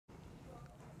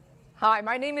Hi,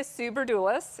 my name is Sue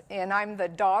Berdulis, and I'm the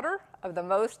daughter of the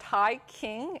Most High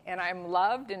King, and I'm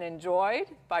loved and enjoyed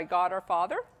by God our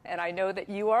Father, and I know that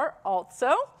you are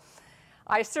also.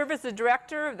 I serve as the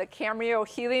director of the Camarillo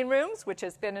Healing Rooms, which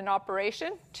has been in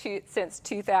operation since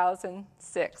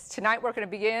 2006. Tonight we're going to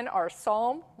begin our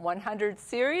Psalm 100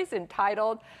 series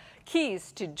entitled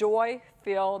Keys to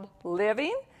Joy-Filled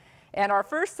Living, and our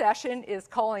first session is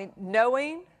calling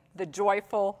Knowing the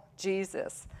Joyful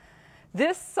Jesus.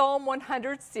 This Psalm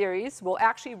 100 series will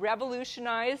actually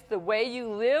revolutionize the way you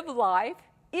live life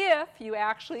if you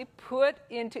actually put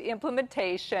into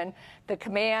implementation the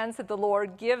commands that the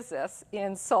Lord gives us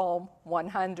in Psalm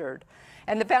 100.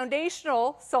 And the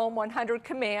foundational Psalm 100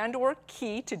 command or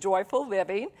key to joyful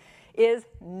living is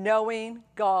knowing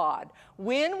God.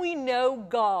 When we know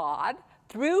God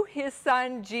through his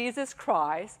Son, Jesus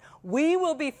Christ, we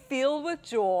will be filled with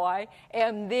joy,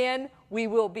 and then we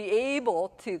will be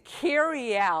able to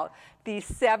carry out these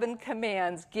 7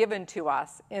 commands given to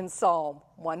us in Psalm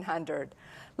 100.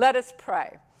 Let us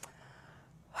pray.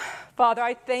 Father,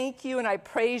 I thank you and I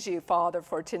praise you, Father,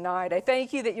 for tonight. I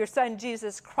thank you that your Son,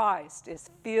 Jesus Christ, is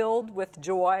filled with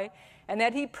joy and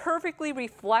that he perfectly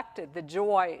reflected the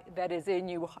joy that is in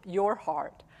your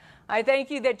heart. I thank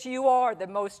you that you are the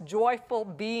most joyful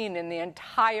being in the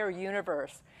entire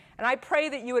universe. And I pray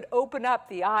that you would open up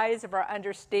the eyes of our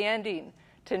understanding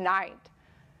tonight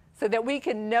so that we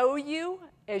can know you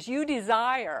as you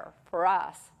desire for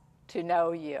us to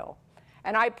know you.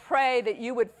 And I pray that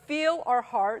you would fill our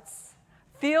hearts,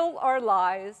 fill our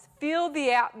lives, fill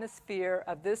the atmosphere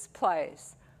of this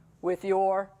place with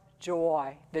your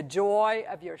joy, the joy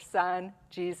of your Son,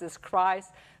 Jesus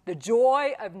Christ, the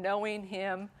joy of knowing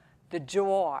him, the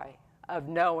joy of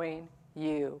knowing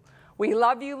you. We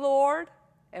love you, Lord,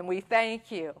 and we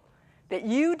thank you that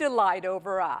you delight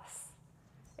over us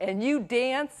and you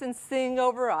dance and sing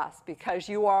over us because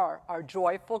you are our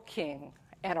joyful King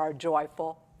and our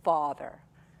joyful Father.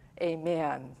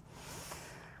 Amen.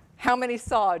 How many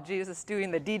saw Jesus doing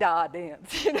the dee-dah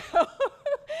dance, you know?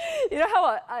 You know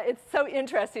how it's so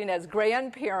interesting as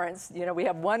grandparents, you know, we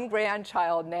have one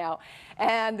grandchild now,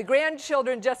 and the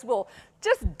grandchildren will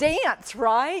just dance,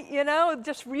 right? You know,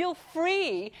 just real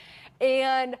free.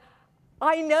 And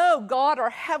I know God, our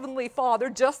Heavenly Father,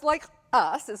 just like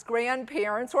us as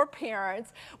grandparents or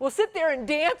parents, will sit there and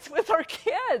dance with our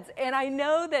kids. And I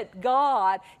know that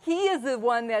God, he is the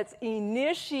one that's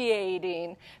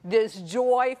initiating this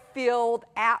joy-filled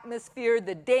atmosphere,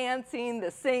 the dancing,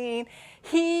 the singing.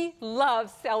 He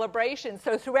loves celebration.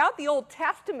 So throughout the Old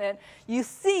Testament, you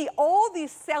see all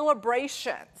these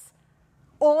celebrations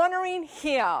honoring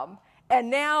him. And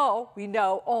now we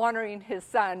know honoring his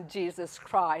Son, Jesus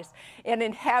Christ. And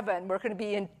in heaven, we're going to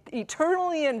be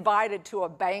eternally invited to a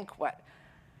banquet.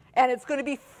 And it's going to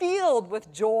be filled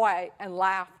with joy and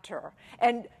laughter.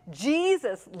 And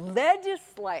Jesus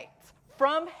legislates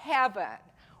from heaven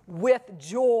with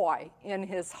joy in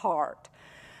his heart.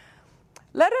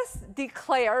 Let us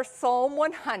declare Psalm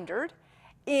 100.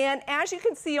 And as you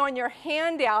can see on your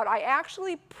handout, I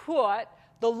actually put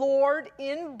the Lord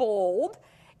in bold,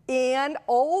 and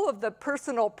all of the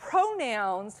personal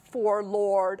pronouns for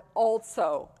Lord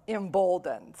also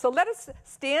emboldened. So let us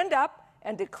stand up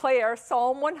and declare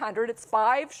Psalm 100. It's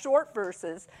 5 short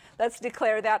verses. Let's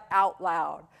declare that out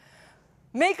loud.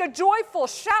 Make a joyful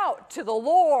shout to the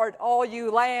Lord, all you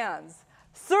lands.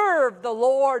 Serve the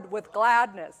Lord with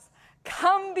gladness.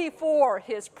 Come before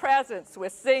his presence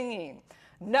with singing.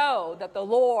 Know that the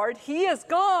Lord, he is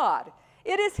God.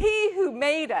 It is he who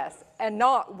made us, and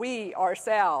not we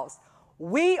ourselves.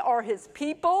 We are his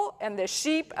people and the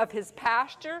sheep of his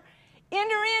pasture.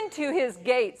 Enter into his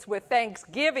gates with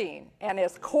thanksgiving and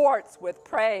his courts with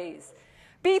praise.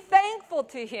 Be thankful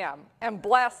to him and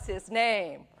bless his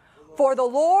name. For the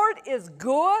Lord is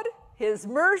good, his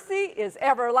mercy is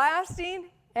everlasting,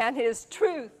 and his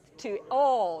truth to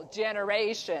all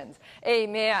generations.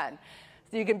 Amen.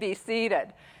 So you can be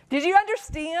seated. Did you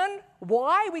understand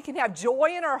why we can have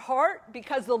joy in our heart?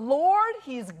 Because the Lord,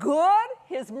 he's good,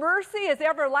 his mercy is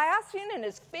everlasting, and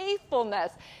his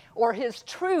faithfulness or his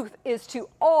truth is to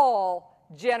all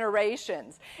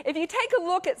generations. If you take a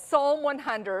look at Psalm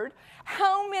 100,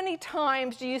 how many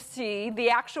times do you see the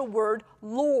actual word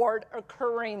Lord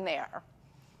occurring there?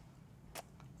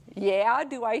 Yeah,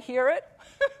 do I hear it?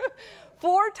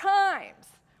 4 times.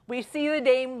 We see the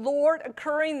name Lord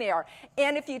occurring there.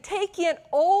 And if you take in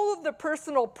all of the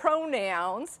personal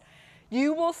pronouns,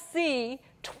 you will see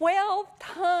 12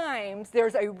 times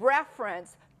there's a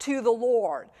reference to the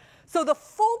Lord. So the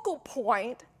focal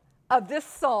point of this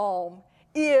psalm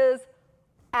is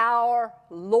our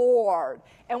Lord.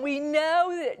 And we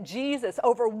know that Jesus,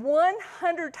 over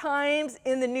 100 times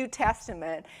in the New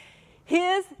Testament,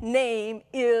 his name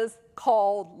is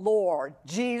called Lord.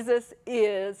 Jesus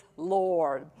is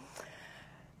Lord.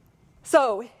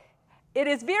 So it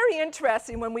is very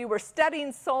interesting when we were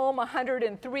studying Psalm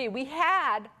 103, we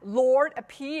had Lord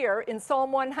appear in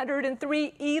Psalm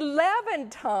 103 11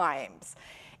 times.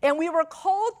 And we were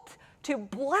called to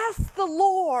bless the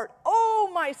Lord,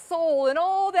 oh my soul, and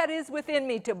all that is within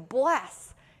me, to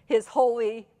bless his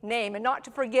holy name and not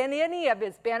to forget any of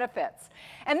his benefits.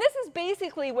 And this is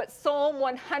basically what Psalm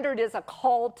 100 is a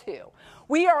call to.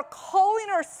 We are calling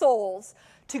our souls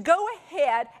to go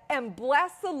ahead and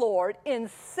bless the Lord in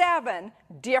 7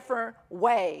 different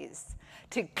ways.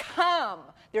 To come,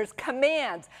 there's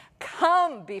commands,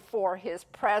 come before his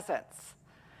presence.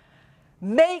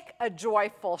 Make a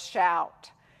joyful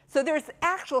shout. So there's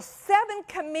actual 7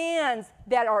 commands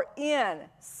that are in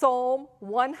Psalm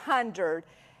 100,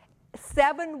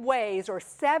 7 ways or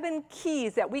 7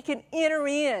 keys that we can enter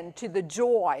into the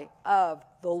joy of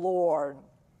the Lord.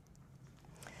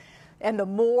 And the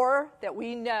more that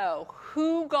we know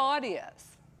who God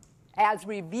is, as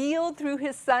revealed through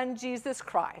his Son, Jesus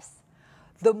Christ,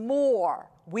 the more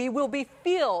we will be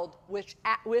filled with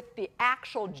the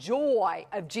actual joy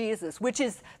of Jesus, which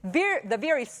is the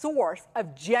very source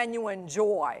of genuine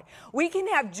joy. We can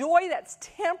have joy that's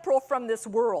temporal from this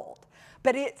world,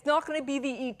 but it's not going to be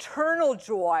the eternal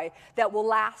joy that will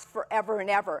last forever and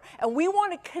ever. And we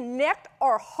want to connect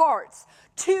our hearts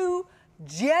to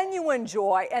genuine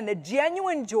joy, and the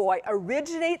genuine joy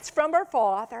originates from our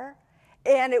Father,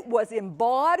 and it was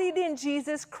embodied in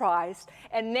Jesus Christ,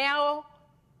 and now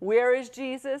where is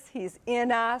Jesus? He's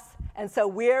in us. And so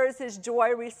where is his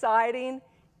joy residing?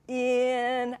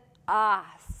 In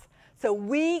us. So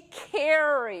we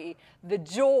carry the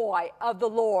joy of the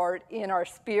Lord in our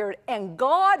spirit. And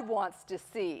God wants to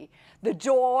see the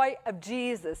joy of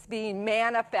Jesus being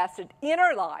manifested in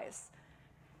our lives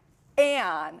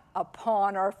and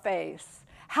upon our face.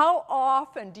 How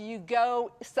often do you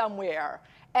go somewhere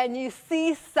and you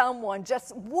see someone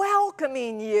just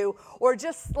welcoming you or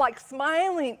just like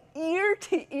smiling ear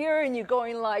to ear and you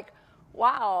going like,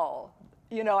 wow.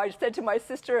 You know, I said to my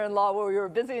sister-in-law when we were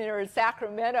visiting her in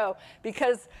Sacramento,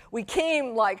 because we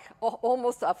came like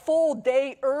almost a full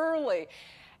day early,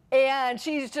 and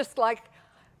she's just like,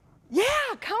 yeah,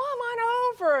 come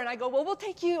on over. And I go, well, we'll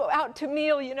take you out to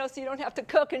meal, you know, so you don't have to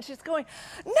cook. And she's going,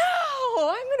 no,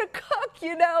 I'm going to cook,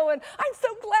 you know, and I'm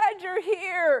so glad you're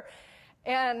here.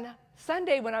 And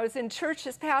Sunday, when I was in church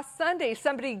this past Sunday,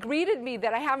 somebody greeted me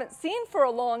that I haven't seen for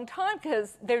a long time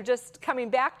because they're just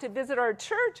coming back to visit our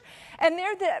church. And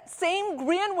there, that same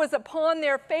grin was upon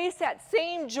their face, that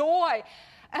same joy.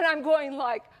 And I'm going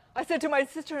like, I said to my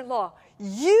sister-in-law,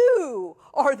 you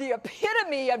are the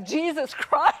epitome of Jesus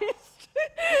Christ,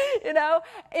 you know?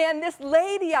 And this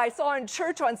lady I saw in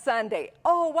church on Sunday,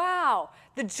 oh, wow,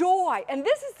 the joy. And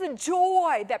this is the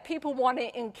joy that people want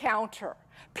to encounter.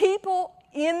 People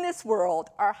in this world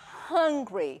are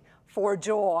hungry for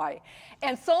joy.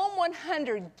 And Psalm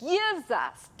 100 gives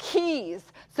us keys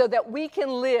so that we can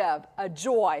live a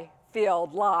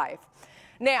joy-filled life.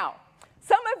 Now,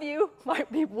 some of you might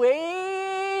be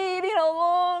waiting a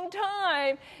long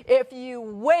time if you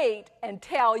wait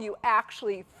until you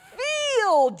actually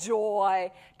feel joy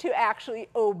to actually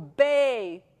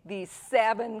obey these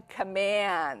 7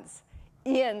 commands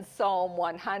in Psalm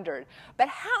 100. But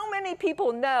how many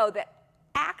people know that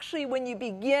actually when you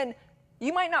begin,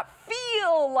 you might not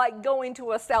feel like going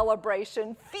to a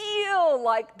celebration, feel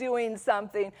like doing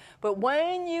something, but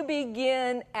when you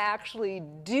begin actually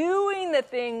doing the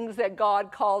things that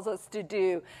God calls us to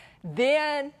do,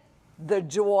 then the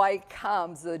joy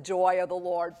comes. The joy of the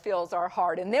Lord fills our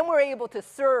heart, and then we're able to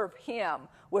serve him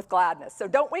with gladness. So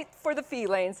don't wait for the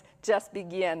feelings, just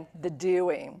begin the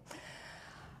doing.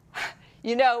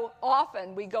 You know,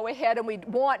 often we go ahead and we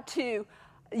want to,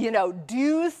 you know,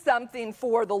 do something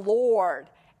for the Lord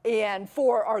and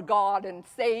for our God and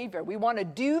Savior. We want to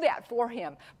do that for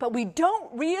him. But we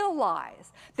don't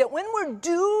realize that when we're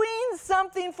doing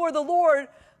something for the Lord,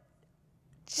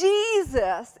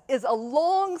 Jesus is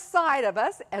alongside of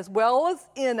us as well as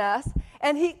in us,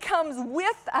 and he comes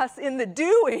with us in the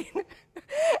doing.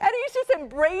 And he's just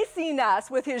embracing us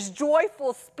with his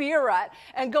joyful spirit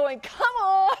and going, come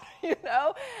on, you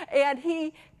know. And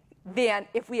he then,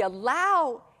 if we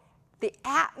allow the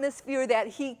atmosphere that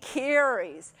he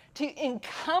carries to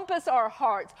encompass our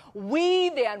hearts, we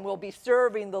then will be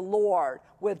serving the Lord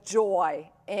with joy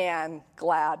and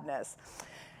gladness.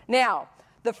 Now,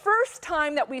 the first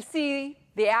time that we see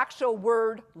the actual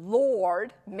word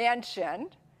Lord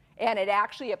mentioned and it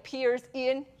actually appears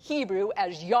in Hebrew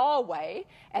as Yahweh,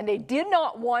 and they did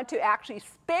not want to actually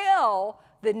spell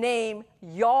the name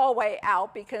Yahweh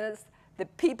out because the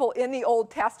people in the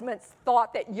Old Testament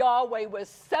thought that Yahweh was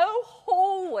so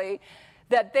holy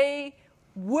that they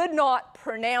would not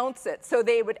pronounce it. So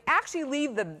they would actually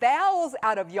leave the vowels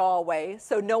out of Yahweh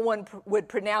so no one would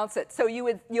pronounce it. So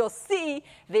you'll see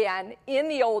then in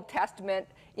the Old Testament,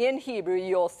 in Hebrew,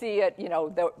 you'll see it,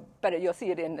 but you'll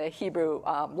see it in the Hebrew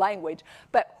language.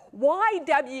 But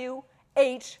YWHW,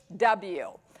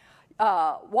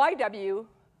 YW,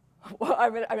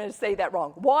 I'm going to say that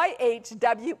wrong,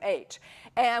 YHWH.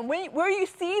 And where you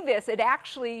see this, it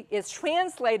actually is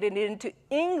translated into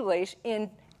English in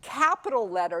capital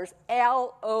letters,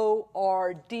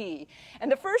 Lord.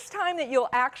 And the first time that you'll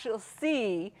actually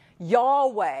see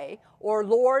Yahweh or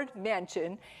Lord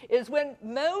mentioned is when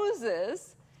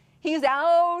Moses, he's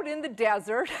out in the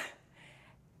desert,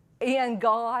 and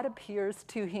God appears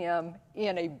to him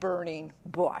in a burning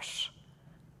bush.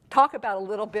 Talk about a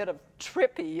little bit of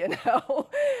trippy,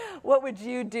 What would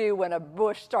you do when a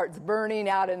bush starts burning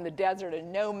out in the desert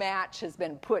and no match has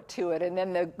been put to it? And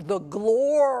then the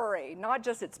glory, not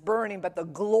just it's burning, but the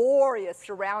glory is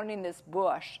surrounding this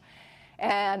bush.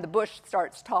 And the bush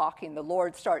starts talking. The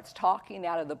Lord starts talking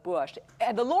out of the bush.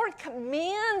 And the Lord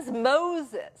commands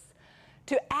Moses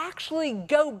to actually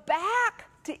go back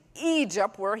to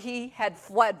Egypt, where he had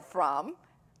fled from,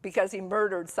 because he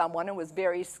murdered someone and was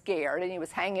very scared, and he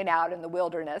was hanging out in the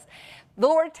wilderness. The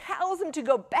Lord tells him to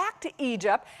go back to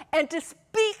Egypt and to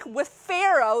speak with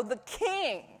Pharaoh, the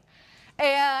king.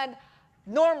 And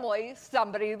normally,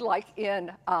 somebody like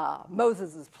in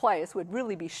Moses' place would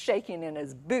really be shaking in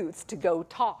his boots to go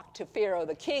talk to Pharaoh,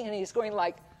 the king, and he's going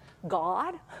like,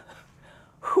 God,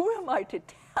 who am I to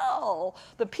tell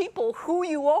the people who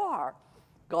you are?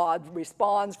 God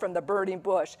responds from the burning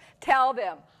bush, tell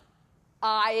them,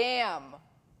 I am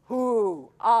who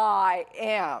I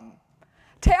am.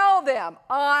 Tell them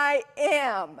I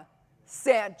am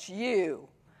sent you.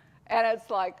 And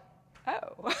it's like,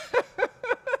 oh.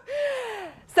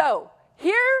 So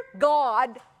here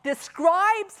God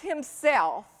describes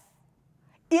himself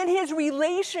in his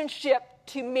relationship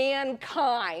to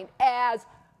mankind as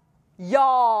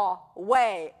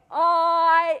Yahweh.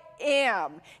 I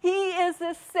am. He is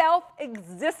the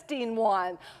self-existing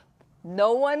one.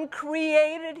 No one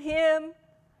created him.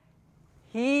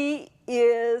 He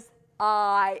is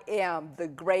I am, the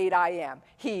great I am.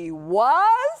 He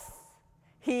was,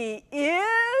 he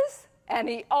is, and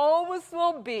he always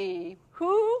will be.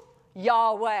 Who?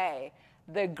 Yahweh,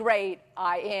 the great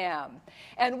I am.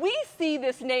 And we see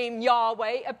this name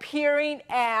Yahweh appearing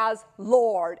as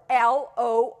Lord,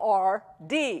 Lord.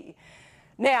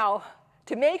 Now,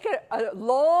 to make a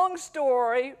long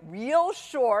story real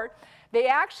short, they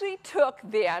actually took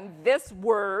then this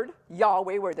word,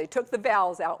 Yahweh, where they took the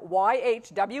vowels out,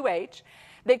 YHWH.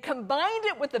 They combined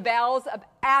it with the vowels of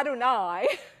Adonai,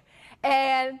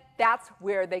 and that's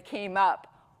where they came up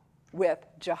with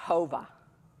Jehovah.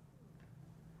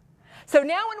 So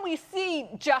now when we see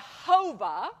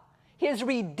Jehovah, his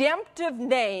redemptive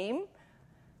name,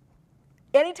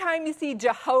 anytime you see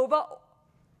Jehovah,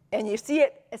 and you see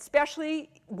it especially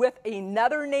with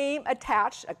another name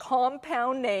attached, a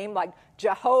compound name like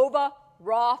Jehovah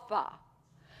Rapha,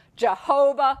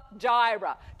 Jehovah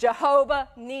Jireh, Jehovah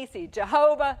Nisi,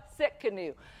 Jehovah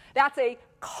Sitkanu. That's a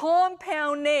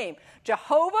compound name.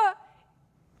 Jehovah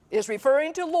is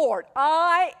referring to Lord.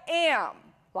 I am,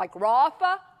 like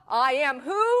Rapha, I am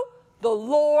who? The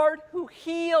Lord who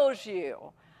heals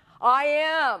you. I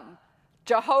am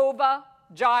Jehovah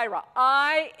Jireh.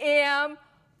 I am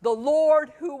the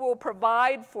Lord who will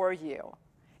provide for you.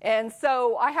 And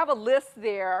so I have a list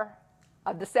there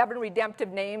of the 7 redemptive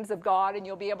names of God, and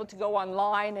you'll be able to go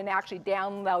online and actually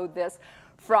download this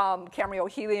from Cameo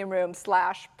Helium Room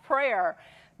 /prayer,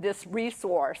 this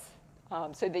resource,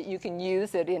 so that you can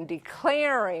use it in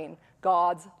declaring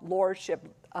God's lordship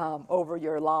over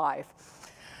your life.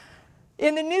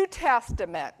 In the New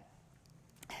Testament,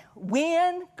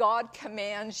 when God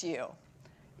commands you,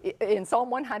 in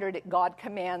Psalm 100, God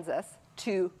commands us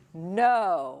to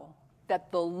know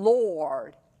that the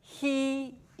Lord,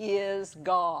 he is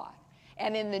God.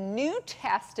 And in the New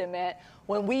Testament,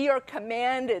 when we are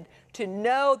commanded to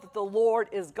know that the Lord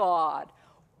is God,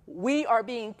 we are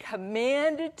being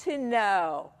commanded to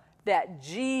know that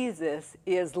Jesus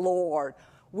is Lord,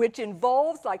 which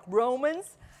involves, like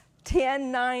Romans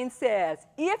 10:9 says,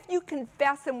 if you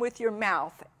confess him with your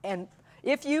mouth, and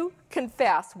if you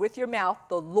confess with your mouth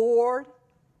the Lord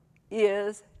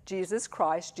is Jesus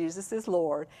Christ, Jesus is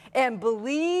Lord, and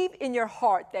believe in your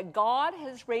heart that God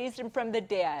has raised him from the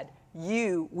dead,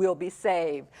 you will be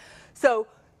saved. So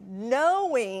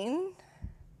knowing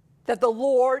that the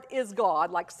Lord is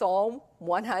God, like Psalm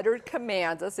 100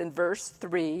 commands us in verse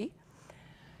 3,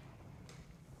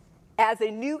 as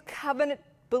a new covenant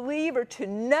believer, to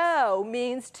know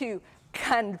means to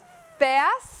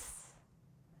confess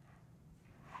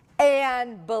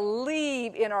and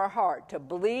believe in our heart. To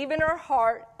believe in our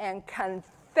heart and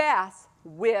confess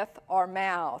with our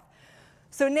mouth.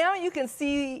 So now you can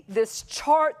see this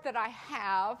chart that I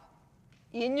have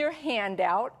in your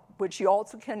handout, which you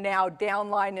also can now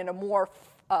downline in a more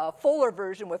fuller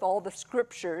version with all the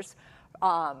scriptures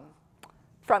from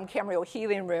Camarillo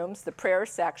Healing Rooms, the prayer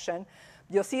section.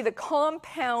 You'll see the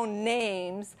compound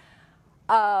names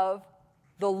of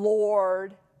the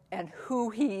Lord and who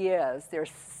he is.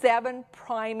 There's 7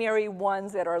 primary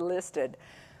ones that are listed.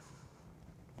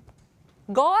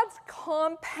 God's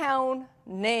compound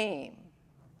name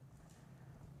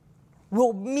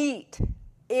will meet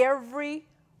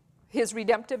his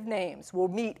redemptive names will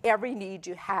meet every need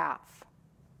you have.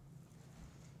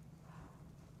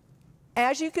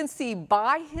 As you can see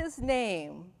by his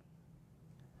name,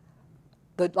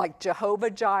 like Jehovah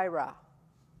Jireh,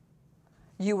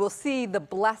 you will see the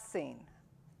blessing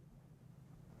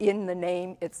in the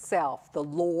name itself. The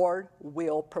Lord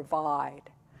will provide.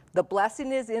 The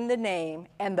blessing is in the name,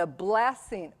 and the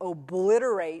blessing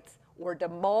obliterates or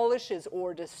demolishes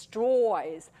or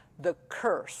destroys the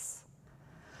curse.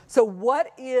 So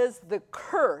what is the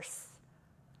curse?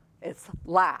 It's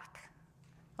lack,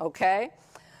 okay?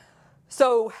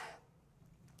 So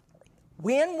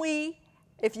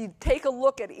if you take a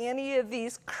look at any of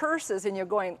these curses and you're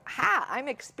going, I'm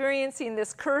experiencing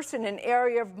this curse in an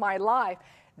area of my life,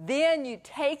 then you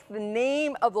take the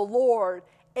name of the Lord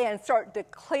and start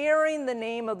declaring the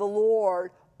name of the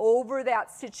Lord over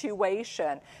that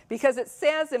situation. Because it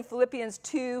says in Philippians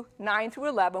 2, 9 through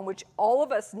 11, which all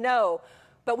of us know,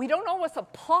 but we don't always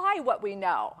apply what we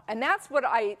know. And that's what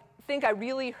I think I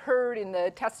really heard in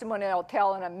the testimony I'll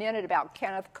tell in a minute about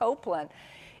Kenneth Copeland,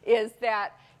 is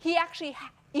that he actually,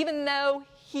 even though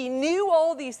he knew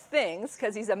all these things,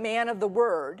 because he's a man of the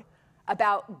word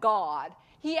about God,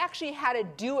 he actually had to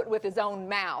do it with his own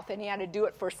mouth, and he had to do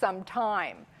it for some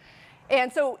time.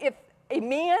 And so if a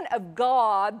man of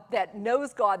God that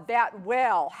knows God that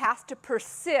well has to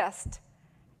persist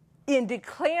in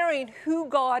declaring who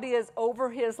God is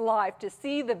over his life to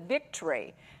see the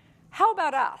victory, how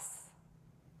about us?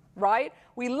 Right?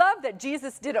 We love that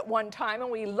Jesus did it one time, and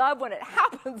we love when it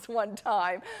happens one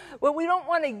time, but we don't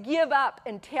want to give up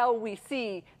until we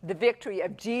see the victory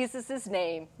of Jesus'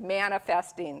 name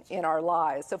manifesting in our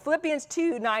lives. So Philippians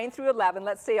 2, 9 through 11,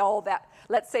 let's say all that.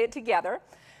 Let's say it together.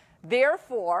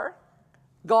 Therefore,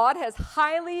 God has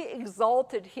highly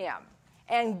exalted him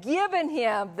and given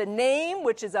him the name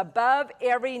which is above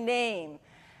every name,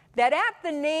 that at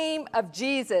the name of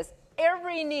Jesus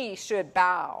every knee should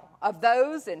bow, of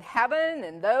those in heaven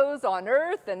and those on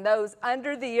earth and those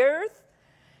under the earth,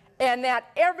 and that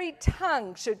every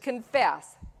tongue should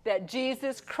confess that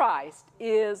Jesus Christ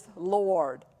is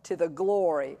Lord, to the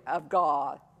glory of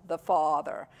God the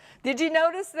Father. Did you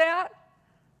notice that?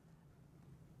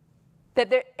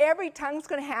 That every tongue's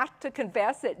going to have to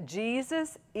confess that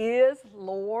Jesus is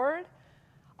Lord?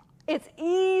 It's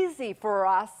easy for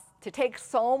us to take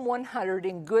Psalm 100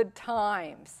 in good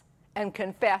times and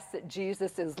confess that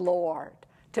Jesus is Lord,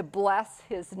 to bless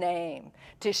his name,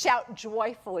 to shout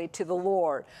joyfully to the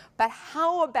Lord. But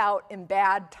how about in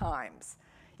bad times?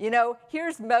 You know,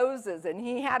 here's Moses, and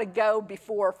he had to go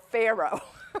before Pharaoh.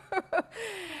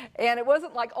 And it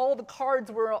wasn't like all the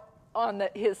cards were on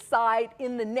his side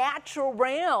in the natural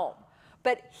realm,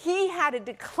 but he had to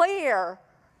declare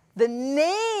the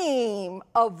name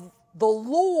of the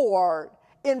Lord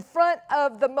in front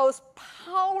of the most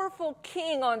powerful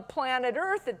king on planet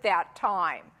Earth at that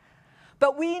time.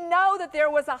 But we know that there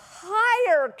was a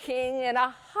higher king and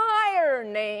a higher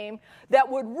name that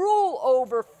would rule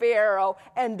over Pharaoh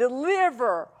and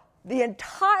deliver the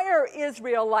entire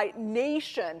Israelite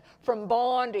nation from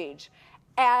bondage,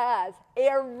 as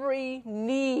every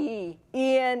knee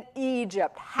in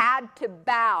Egypt had to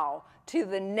bow to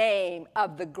the name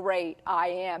of the great I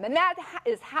am. And that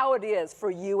is how it is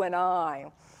for you and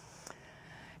I.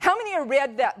 How many have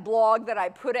read that blog that I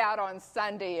put out on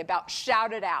Sunday about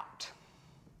Shout It Out?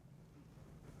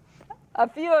 A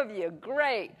few of you,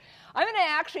 great. I'm going to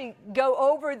actually go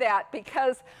over that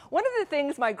because one of the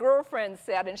things my girlfriend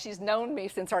said, and she's known me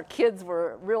since our kids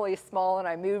were really small and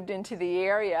I moved into the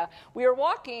area, we were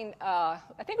walking, I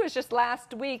think it was just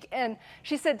last week, and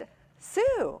she said,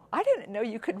 Sue, I didn't know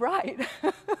you could write.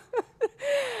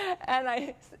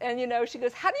 and you know, she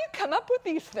goes, how do you come up with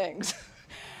these things?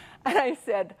 And I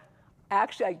said,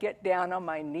 actually, I get down on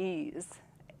my knees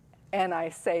and I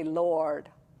say, Lord,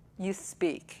 you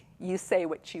speak. You say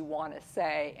what you want to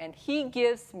say. And he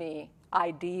gives me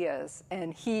ideas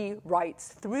and he writes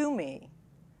through me.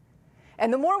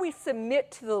 And the more we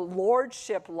submit to the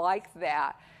lordship like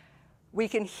that, we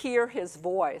can hear his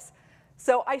voice.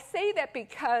 So I say that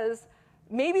because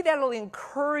maybe that'll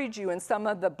encourage you in some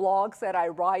of the blogs that I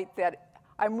write, that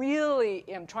I really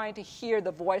am trying to hear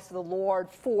the voice of the Lord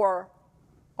for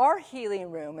our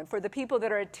healing room and for the people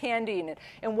that are attending,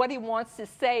 and what he wants to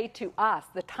say to us,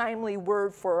 the timely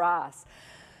word for us.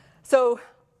 So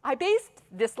I based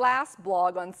this last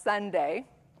blog on Sunday.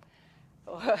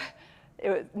 It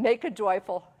was, make a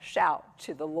joyful shout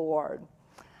to the Lord.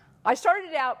 I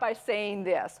started out by saying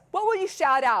this: what will you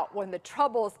shout out when the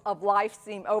troubles of life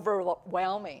seem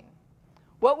overwhelming?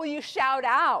 What will you shout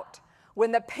out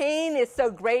when the pain is so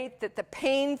great that the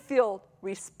pain-filled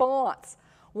response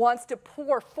wants to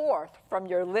pour forth from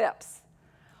your lips?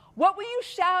 What will you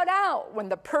shout out when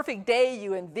the perfect day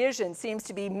you envision seems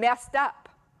to be messed up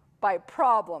by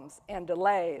problems and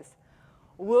delays?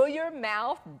 Will your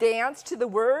mouth dance to the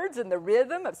words and the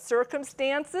rhythm of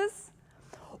circumstances?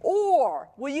 Or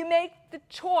will you make the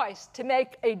choice to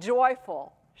make a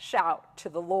joyful shout to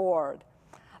the Lord?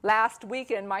 Last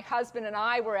weekend, my husband and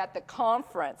I were at the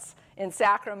conference in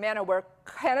Sacramento where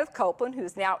Kenneth Copeland,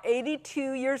 who's now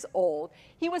 82 years old,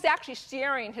 he was actually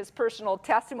sharing his personal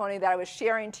testimony that I was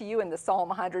sharing to you in the Psalm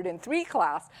 103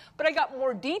 class, but I got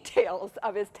more details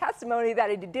of his testimony that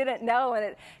I didn't know, and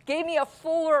it gave me a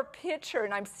fuller picture,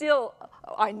 and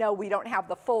I know we don't have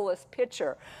the fullest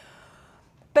picture,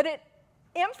 but it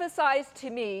emphasized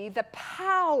to me the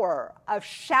power of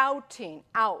shouting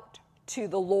out to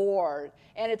the Lord.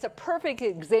 And it's a perfect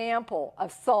example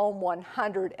of Psalm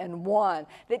 101,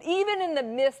 that even in the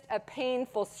midst of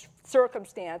painful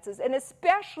circumstances, and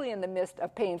especially in the midst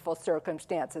of painful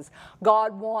circumstances,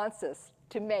 God wants us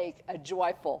to make a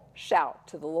joyful shout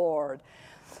to the Lord.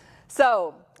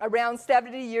 So, around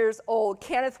 70 years old,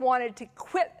 Kenneth wanted to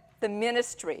quit the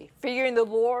ministry, figuring the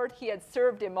Lord, he had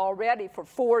served him already for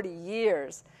 40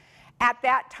 years. At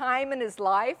that time in his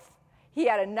life, he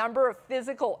had a number of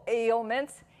physical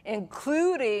ailments,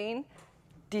 including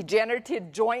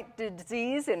degenerative joint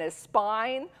disease in his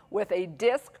spine with a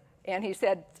disc, and he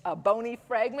said a bony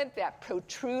fragment that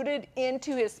protruded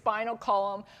into his spinal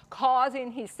column,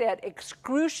 causing, he said,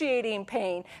 excruciating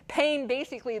pain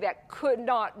basically that could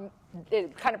not,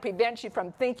 it kind of prevents you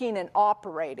from thinking and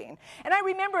operating. And I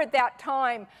remember at that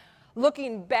time,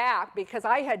 looking back, because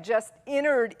I had just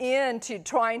entered into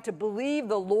trying to believe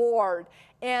the Lord,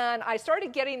 and I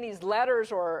started getting these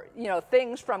letters or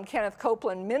things from Kenneth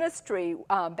Copeland Ministry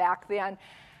back then,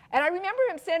 and I remember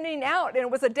him sending out, and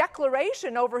it was a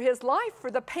declaration over his life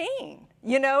for the pain.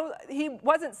 He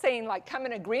wasn't saying like come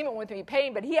in agreement with me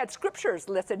pain, but he had scriptures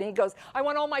listed, and he goes, I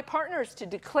want all my partners to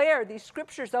declare these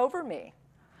scriptures over me.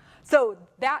 So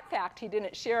that fact he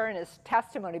didn't share in his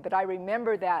testimony, but I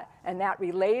remember that, and that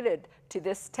related to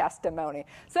this testimony.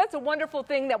 So that's a wonderful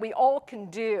thing that we all can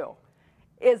do,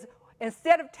 is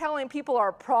instead of telling people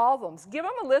our problems, give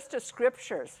them a list of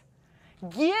scriptures.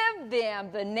 Give them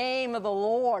the name of the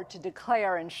Lord to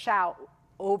declare and shout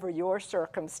over your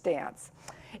circumstance.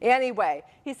 Anyway,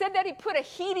 he said that he put a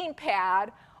heating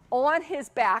pad on his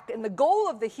back, and the goal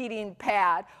of the heating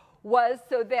pad was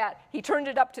so that he turned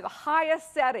it up to the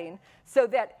highest setting so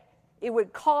that it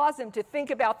would cause him to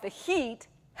think about the heat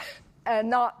and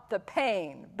not the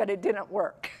pain, but it didn't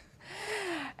work.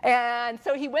 And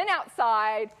so he went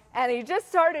outside and he just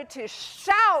started to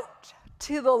shout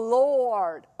to the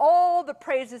Lord all the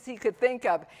praises he could think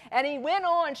of. And he went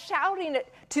on shouting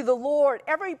it to the Lord,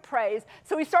 every praise.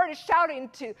 So he started shouting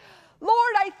to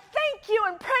Lord, I thank you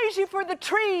and praise you for the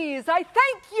trees. I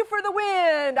thank you for the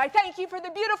wind. I thank you for the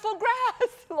beautiful grass,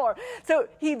 Lord. So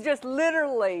he just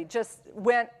literally just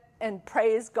went and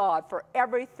praised God for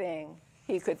everything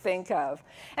he could think of.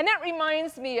 And that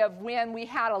reminds me of when we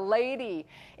had a lady,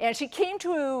 and she came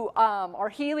to our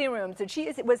healing rooms, and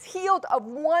she was healed of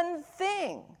one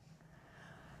thing.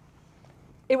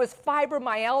 It was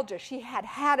fibromyalgia. She had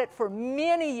had it for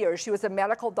many years. She was a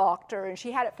medical doctor, and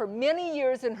she had it for many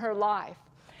years in her life.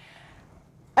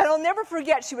 And I'll never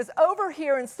forget, she was over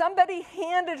here, and somebody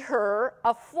handed her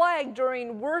a flag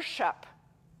during worship.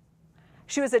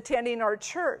 She was attending our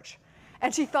church.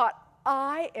 And she thought,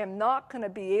 I am not going to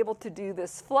be able to do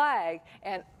this flag.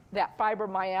 And that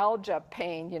fibromyalgia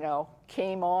pain,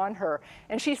 came on her.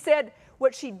 And she said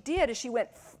what she did is she went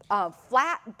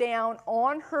flat down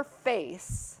on her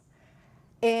face,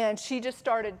 and she just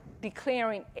started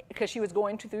declaring, because she was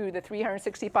going through the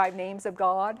 365 names of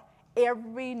God,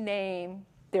 every name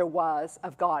there was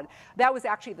of God. That was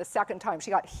actually the second time.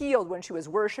 She got healed when she was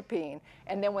worshiping,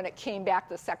 and then when it came back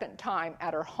the second time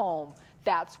at her home,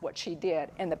 that's what she did.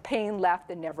 And the pain left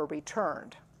and never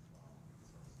returned.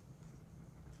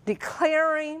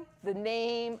 Declaring the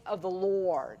name of the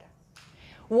Lord.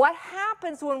 What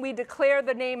happens when we declare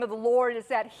the name of the Lord is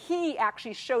that he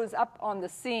actually shows up on the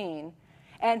scene,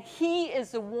 and he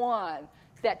is the one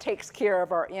that takes care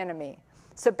of our enemy.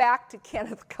 So back to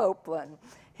Kenneth Copeland,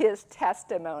 his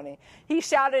testimony. He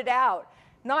shouted out,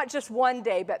 not just one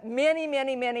day, but many,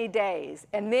 many, many days.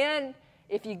 And then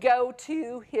if you go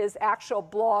to his actual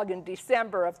blog in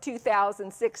December of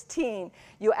 2016,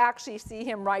 you actually see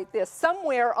him write this.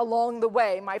 Somewhere along the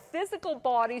way, my physical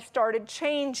body started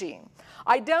changing.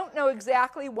 I don't know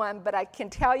exactly when, but I can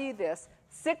tell you this.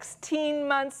 16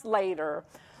 months later,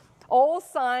 all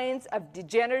signs of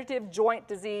degenerative joint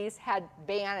disease had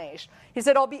vanished. He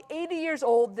said, I'll be 80 years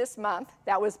old this month.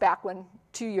 That was back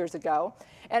 2 years ago.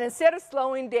 And instead of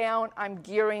slowing down, I'm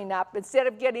gearing up. Instead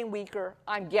of getting weaker,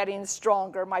 I'm getting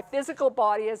stronger. My physical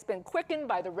body has been quickened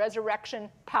by the resurrection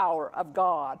power of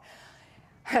God.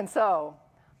 And so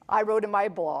I wrote in my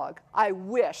blog, I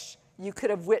wish you could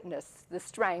have witnessed the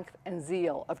strength and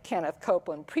zeal of Kenneth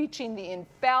Copeland preaching the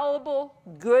infallible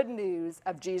good news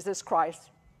of Jesus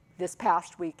Christ this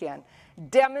past weekend,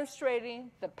 demonstrating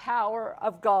the power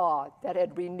of God that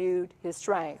had renewed his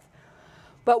strength.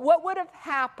 But what would have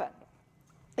happened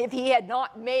if he had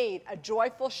not made a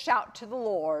joyful shout to the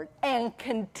Lord and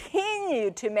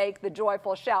continued to make the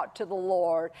joyful shout to the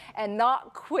Lord and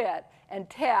not quit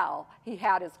until he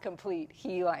had his complete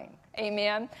healing?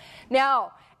 Amen.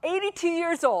 Now, 82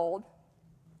 years old,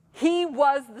 he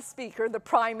was the speaker, the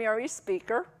primary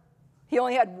speaker. He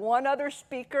only had one other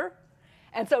speaker.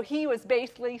 And so he was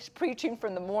basically preaching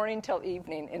from the morning till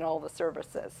evening in all the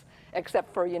services,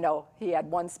 except for, he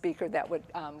had one speaker that would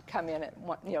come in at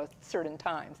certain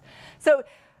times. So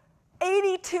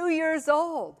 82 years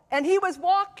old, and he was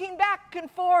walking back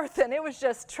and forth, and it was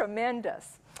just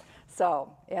tremendous. So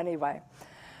anyway,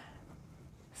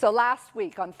 so last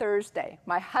week on Thursday,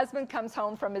 my husband comes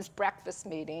home from his breakfast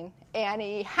meeting, and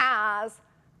he has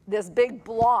this big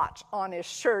blotch on his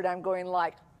shirt. I'm going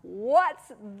like,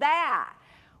 what's that?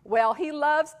 Well, he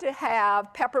loves to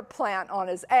have pepper plant on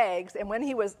his eggs, and when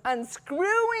he was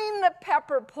unscrewing the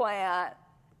pepper plant,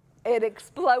 it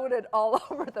exploded all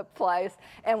over the place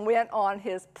and went on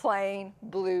his plain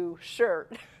blue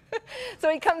shirt. So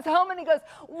he comes home and he goes,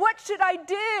 what should I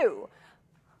do?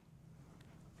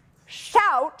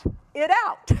 Shout it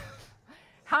out.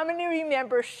 How many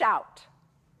remember shout?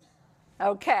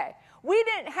 Okay. We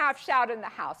didn't have shout in the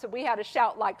house, so we had a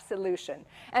shout-like solution.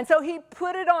 And so he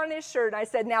put it on his shirt, and I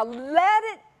said, now let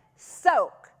it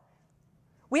soak.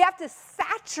 We have to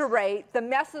saturate the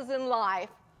messes in life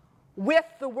with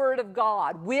the Word of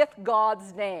God, with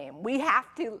God's name. We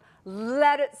have to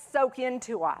let it soak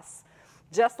into us,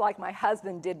 just like my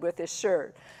husband did with his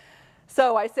shirt.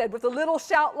 So I said, with a little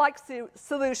shout-like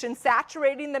solution,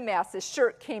 saturating the mess, his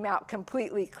shirt came out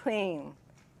completely clean.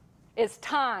 It's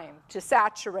time to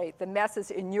saturate the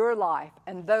messes in your life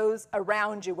and those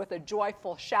around you with a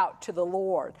joyful shout to the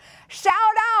Lord. Shout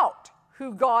out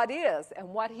who God is and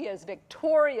what he has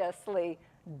victoriously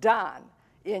done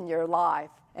in your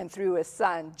life and through his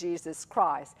Son, Jesus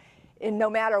Christ. And no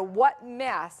matter what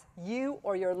mess you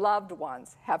or your loved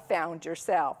ones have found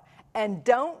yourself. And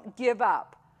don't give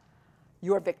up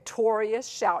your victorious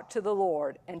shout to the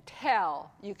Lord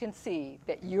until you can see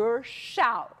that your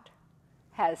shout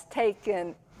has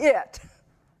taken it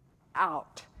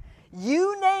out.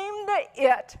 You name the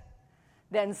it,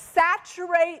 then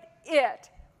saturate it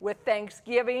with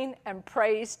thanksgiving and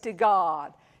praise to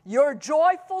God. Your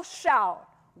joyful shout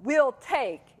will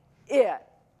take it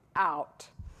out.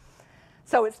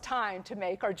 So it's time to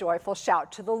make our joyful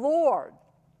shout to the Lord.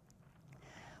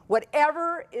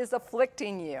 Whatever is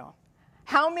afflicting you.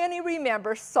 How many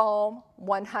remember Psalm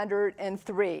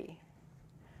 103?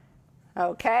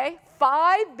 Okay,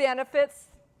 5 benefits.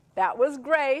 That was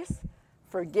grace.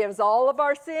 Forgives all of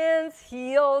our sins,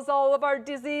 heals all of our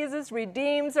diseases,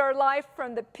 redeems our life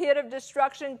from the pit of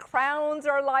destruction, crowns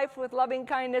our life with loving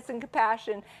kindness and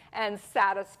compassion, and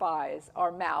satisfies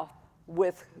our mouth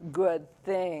with good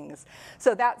things.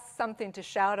 So that's something to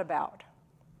shout about.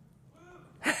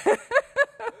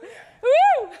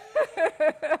 Woo!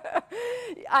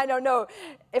 I don't know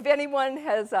if anyone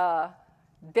has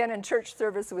been in church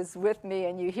service was with me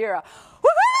and you hear a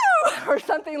woohoo or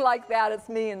something like that. It's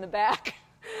me in the back.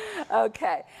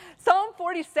 Okay. Psalm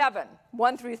 47,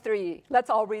 1-3.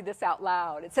 Let's all read this out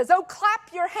loud. It says, oh,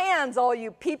 clap your hands, all you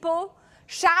people.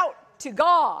 Shout to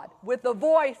God with the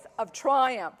voice of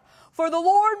triumph. For the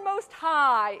Lord Most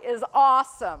High is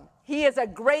awesome. He is a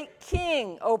great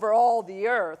king over all the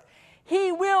earth.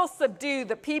 He will subdue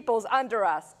the peoples under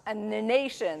us and the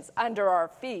nations under our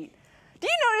feet. Do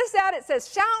you notice that? It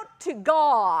says, shout to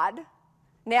God.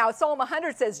 Now, Psalm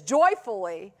 100 says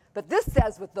joyfully, but this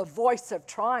says with the voice of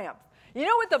triumph. You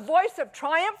know what the voice of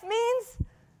triumph means?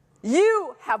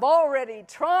 You have already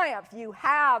triumphed. You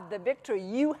have the victory.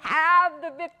 You have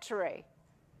the victory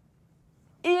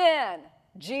in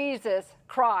Jesus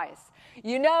Christ.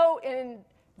 You know, in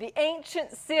the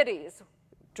ancient cities,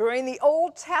 during the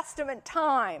Old Testament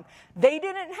time, they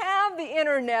didn't have the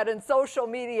internet and social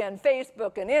media and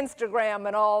Facebook and Instagram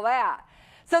and all that.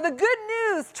 So the good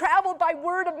news traveled by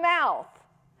word of mouth.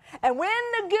 And when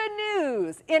the good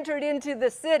news entered into the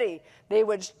city, they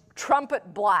would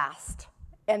trumpet blast.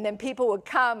 And then people would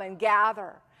come and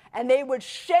gather. And they would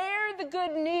share the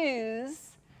good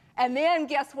news. And then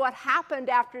guess what happened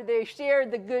after they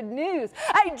shared the good news?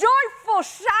 A joyful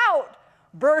shout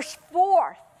burst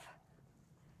forth.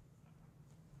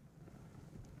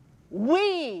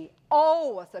 We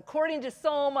owe, according to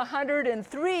Psalm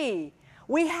 103,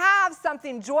 we have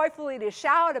something joyfully to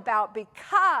shout about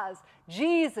because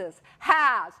Jesus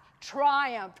has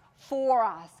triumphed for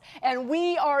us. And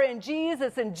we are in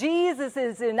Jesus, and Jesus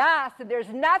is in us, and there's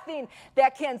nothing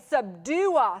that can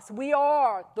subdue us. We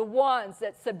are the ones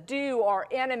that subdue our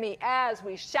enemy as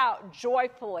we shout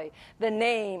joyfully the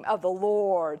name of the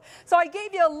Lord. So I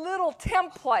gave you a little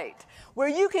template where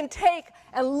you can take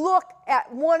and look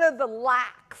at one of the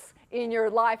lacks in your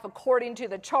life according to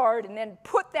the chart and then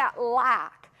put that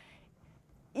lack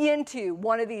into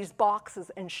one of these boxes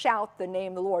and shout the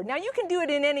name of the Lord. Now, you can do it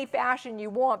in any fashion you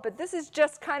want, but this is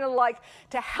just kind of like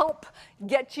to help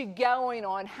get you going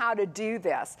on how to do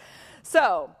this.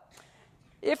 So,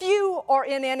 if you are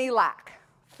in any lack,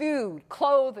 food,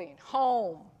 clothing,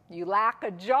 home, you lack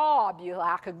a job, you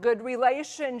lack a good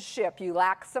relationship, you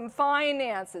lack some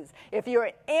finances, if you're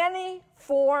in any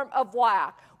form of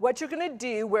lack, what you're going to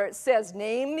do where it says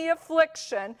name the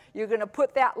affliction, you're going to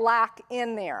put that lack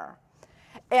in there.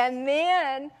 And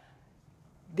then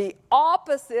the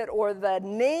opposite, or the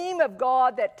name of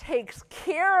God that takes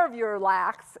care of your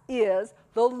lacks, is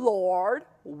the Lord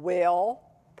will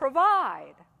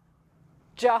provide.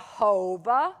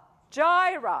 Jehovah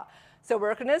Jireh. So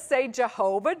we're going to say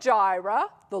Jehovah Jireh,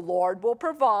 the Lord will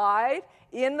provide,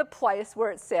 in the place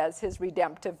where it says his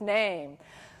redemptive name.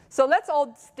 So let's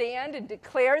all stand and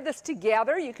declare this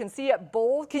together. You can see it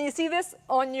bold. Can you see this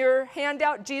on your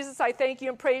handout? Jesus, I thank you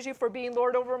and praise you for being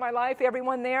Lord over my life.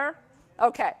 Everyone there?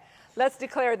 Okay, let's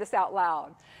declare this out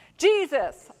loud.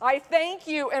 Jesus, I thank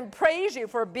you and praise you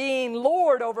for being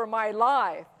Lord over my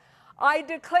life. I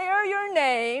declare your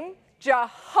name,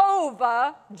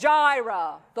 Jehovah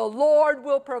Jireh. The Lord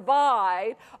will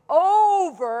provide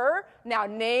over, now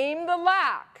name the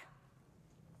lack.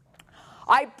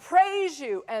 I praise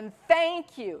you and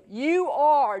thank you. You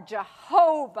are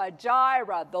Jehovah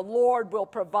Jireh. The Lord will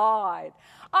provide.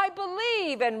 I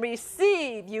believe and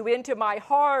receive you into my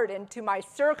heart and to my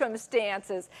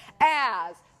circumstances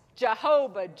as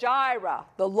Jehovah Jireh.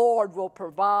 The Lord will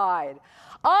provide.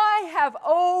 I have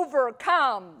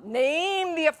overcome.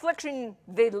 Name the affliction,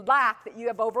 the lack that you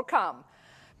have overcome.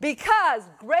 Because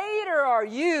greater are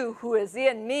you who is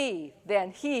in me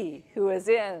than he who is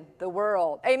in the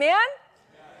world. Amen?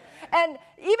 And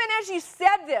even as you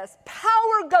said this,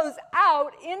 power goes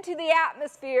out into the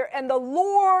atmosphere, and the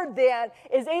Lord then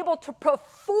is able to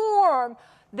perform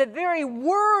the very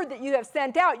word that you have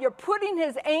sent out. You're putting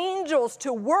his angels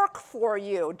to work for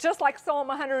you, just like Psalm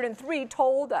 103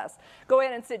 told us. Go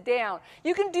ahead and sit down.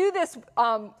 You can do this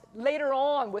later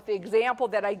on with the example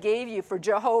that I gave you for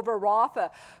Jehovah Rapha,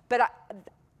 but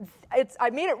I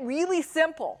made it really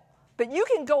simple. But you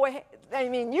can go ahead, I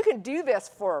mean, you can do this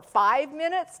for 5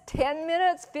 minutes, 10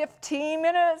 minutes, 15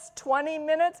 minutes, 20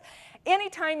 minutes,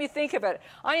 anytime you think of it.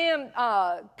 I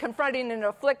am confronting an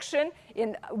affliction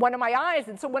in one of my eyes,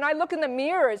 and so when I look in the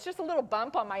mirror, it's just a little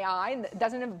bump on my eye, and it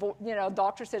doesn't, you know,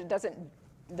 doctor said it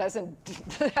doesn't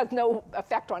have no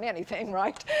effect on anything,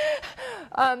 right?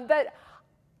 But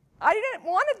I didn't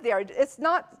want it there. It's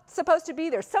not supposed to be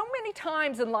there. So many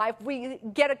times in life we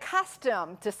get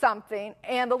accustomed to something,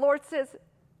 and the Lord says,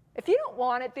 if you don't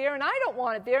want it there and I don't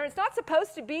want it there, it's not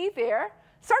supposed to be there,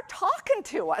 start talking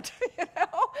to it, you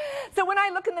know? So when I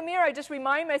look in the mirror, I just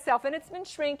remind myself, and it's been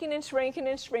shrinking and shrinking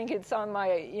and shrinking. It's on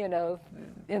my, you know,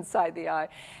 inside the eye.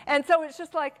 And so it's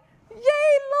just like,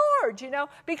 yay, Lord, you know,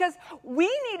 because we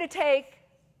need to take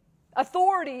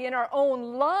authority in our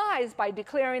own lives by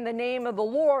declaring the name of the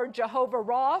Lord, Jehovah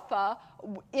Rapha,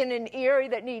 in an area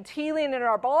that needs healing in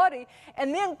our body.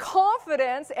 And then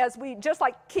confidence, as we, just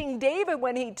like King David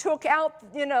when he took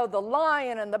out, the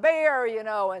lion and the bear,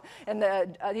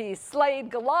 and he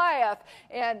slayed Goliath,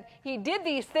 and he did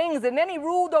these things, and then he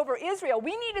ruled over Israel.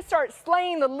 We need to start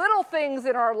slaying the little things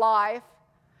in our life,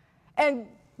 and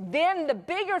then the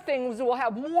bigger things will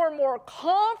have more and more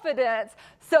confidence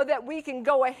so that we can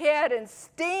go ahead and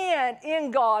stand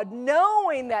in God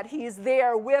knowing that He's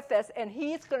there with us and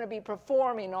He's going to be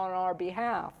performing on our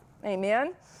behalf.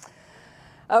 Amen?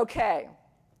 Okay.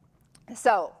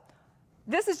 So,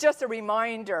 this is just a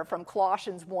reminder from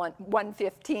Colossians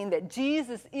 1:15 that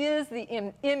Jesus is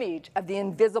the image of the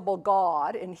invisible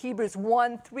God. In Hebrews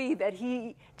 1:3 that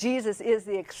Jesus is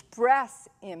the express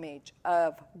image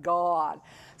of God.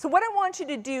 So what I want you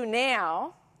to do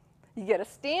now, you get to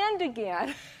stand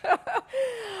again.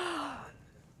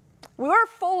 We're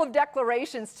full of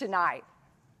declarations tonight.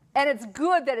 And it's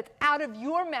good that it's out of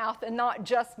your mouth and not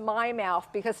just my mouth,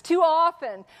 because too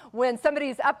often when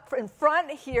somebody's up in front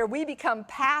here, we become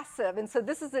passive. And so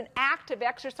this is an active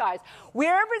exercise.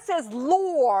 Wherever it says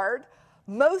Lord,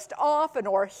 most often,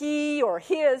 or he or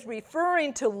his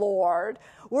referring to Lord,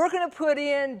 we're going to put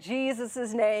in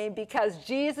Jesus' name, because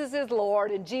Jesus is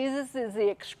Lord and Jesus is the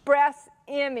express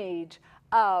image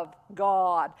of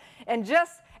God. And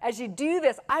just as you do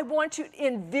this, I want you to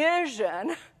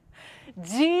envision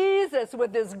Jesus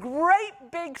with this great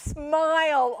big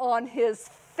smile on his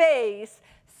face,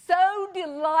 so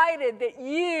delighted that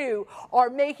you are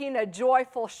making a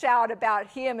joyful shout about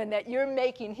him and that you're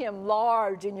making him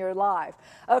large in your life.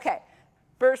 Okay,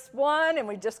 verse 1, and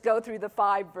we just go through the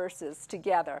 5 verses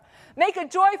together. Make a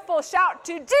joyful shout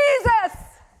to Jesus,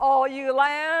 all you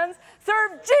lands.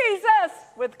 Serve Jesus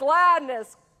with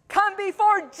gladness. Come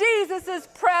before Jesus'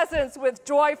 presence with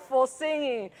joyful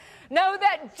singing. Know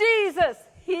that Jesus,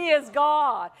 He is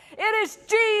God. It is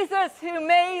Jesus who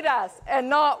made us and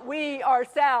not we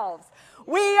ourselves.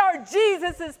 We are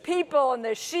Jesus' people and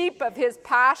the sheep of His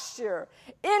pasture.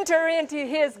 Enter into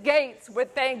His gates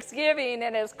with thanksgiving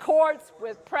and His courts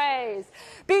with praise.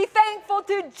 Be thankful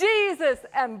to Jesus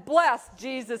and bless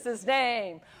Jesus'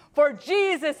 name. For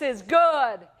Jesus is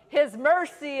good. His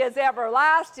mercy is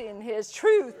everlasting. His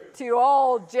truth to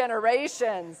all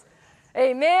generations.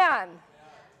 Amen.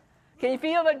 Can you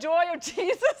feel the joy of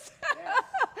Jesus?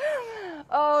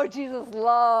 Oh, Jesus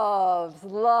loves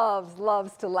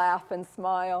to laugh and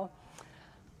smile.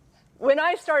 When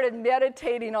I started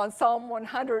meditating on Psalm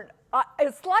 100,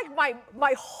 it's like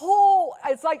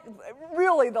it's like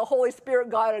really the Holy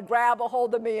Spirit got to grab a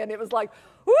hold of me, and it was like,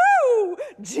 woo,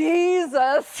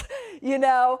 Jesus,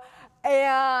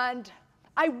 and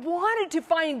I wanted to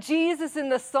find Jesus in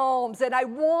the Psalms, and I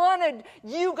wanted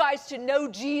you guys to know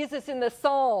Jesus in the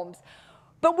Psalms.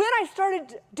 But when I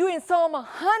started doing Psalm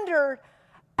 100,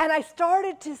 and I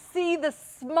started to see the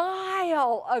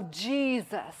smile of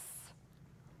Jesus,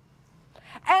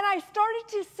 and I started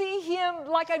to see him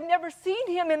like I've never seen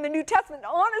him in the New Testament.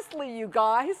 Honestly, you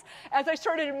guys, as I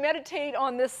started to meditate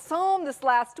on this psalm this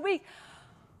last week,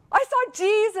 I saw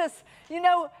Jesus,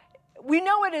 we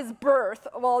know at his birth,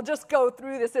 well, I'll just go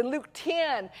through this. In Luke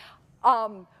 10,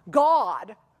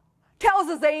 God tells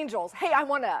his angels, hey, I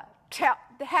want to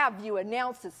have you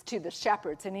announce this to the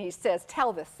shepherds. And he says,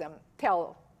 tell the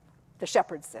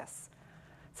shepherds this.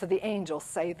 So the angels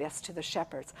say this to the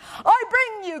shepherds. I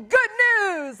bring you good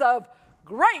news of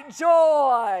great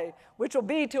joy, which will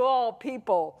be to all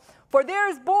people. For there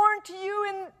is born to you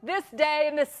in this day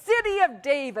in the city of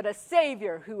David a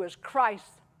Savior who is Christ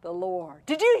the Lord.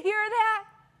 Did you hear that?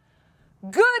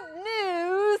 Good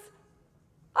news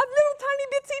of little tiny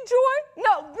bitsy joy?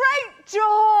 No, great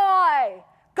joy.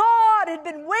 God had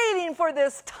been waiting for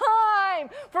this time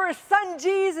for his son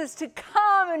Jesus to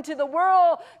come into the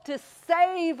world to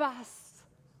save us.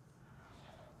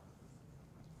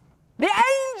 The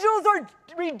angels are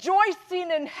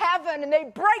rejoicing in heaven, and they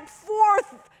break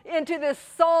forth into this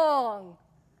song.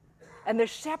 And the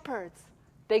shepherds,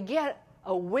 they get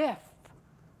a whiff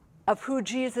of who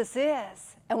Jesus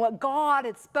is and what God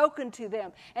had spoken to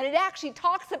them. And it actually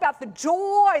talks about the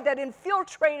joy that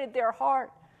infiltrated their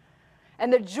heart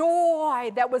and the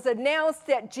joy that was announced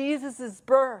at Jesus'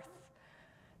 birth.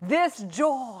 This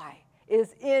joy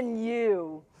is in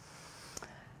you.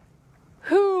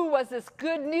 Who was this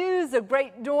good news of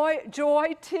great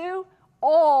joy to?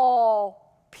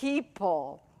 All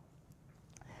people.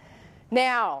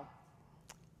 Now,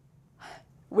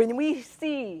 when we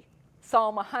see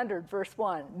Psalm 100, verse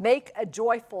 1, make a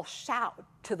joyful shout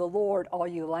to the Lord, all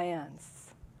you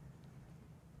lands.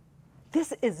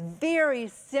 This is very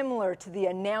similar to the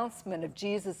announcement of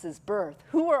Jesus' birth.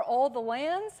 Who are all the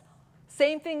lands?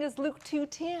 Same thing as Luke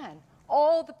 2:10.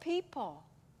 All the people.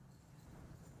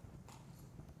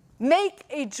 Make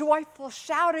a joyful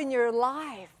shout in your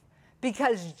life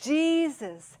because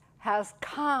Jesus has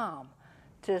come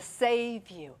to save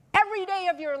you. Every day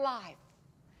of your life,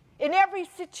 in every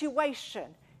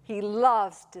situation, he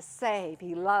loves to save.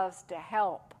 He loves to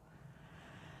help.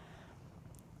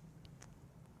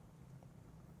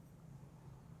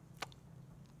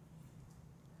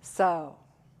 So,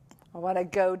 I want to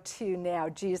go to now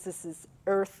Jesus'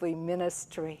 earthly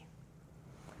ministry.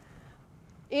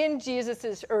 In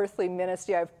Jesus' earthly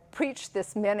ministry, I've preached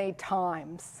this many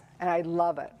times, and I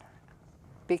love it.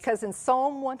 Because in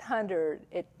Psalm 100,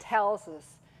 it tells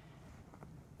us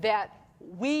that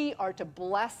we are to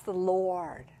bless the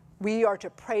Lord. We are to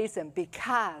praise him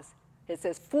because it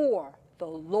says, for the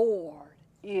Lord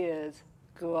is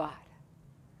good.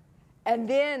 And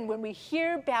then when we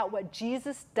hear about what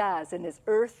Jesus does in his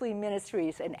earthly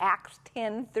ministries in Acts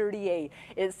 10:38,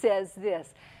 it says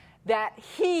this, that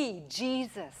he,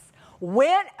 Jesus,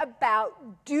 went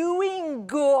about doing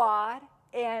good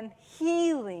and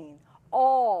healing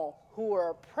all who were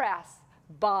oppressed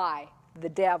by the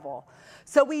devil.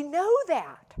 So we know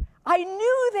that. I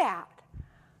knew that.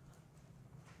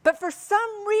 But for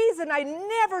some reason, I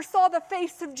never saw the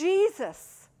face of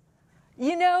Jesus.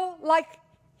 You know, like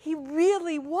he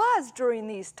really was during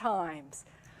these times.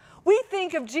 We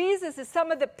think of Jesus as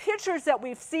some of the pictures that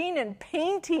we've seen in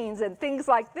paintings and things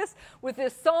like this with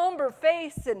this somber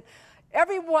face and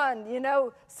everyone, you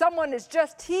know, someone is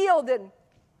just healed and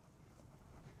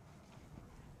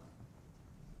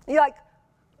you're like,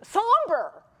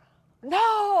 somber.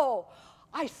 No,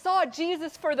 I saw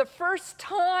Jesus for the first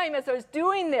time as I was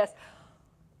doing this,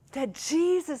 that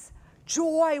Jesus'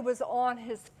 joy was on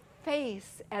his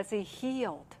face as he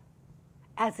healed,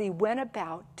 as he went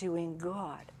about doing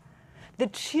good. The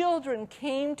children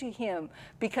came to him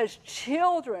because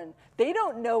children, they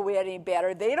don't know any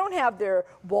better. They don't have their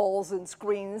walls and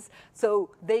screens. So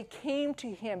they came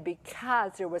to him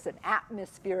because there was an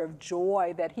atmosphere of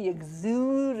joy that he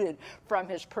exuded from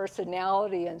his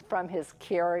personality and from his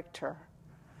character.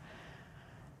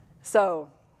 So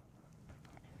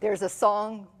there's a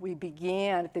song we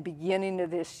began at the beginning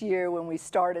of this year when we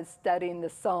started studying the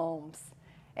Psalms,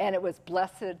 and it was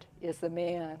Blessed is the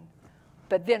Man.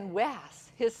 But then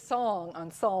Wes, his song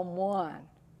on Psalm 1,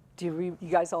 you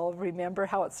guys all remember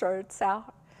how it starts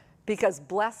out? Because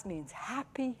blessed means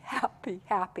happy, happy,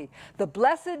 happy. The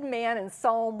blessed man in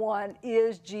Psalm 1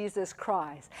 is Jesus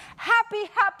Christ. Happy,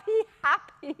 happy,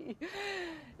 happy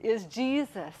is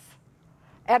Jesus.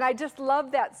 And I just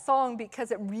love that song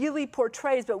because it really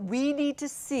portrays, but we need to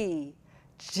see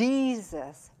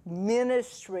Jesus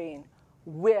ministering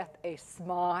with a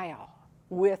smile,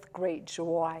 with great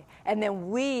joy. And then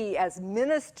we as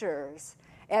ministers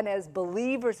and as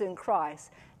believers in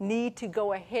Christ need to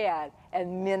go ahead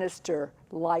and minister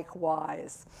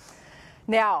likewise.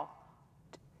 Now,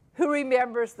 who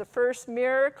remembers the first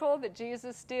miracle that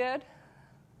Jesus did?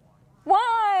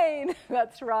 Wine!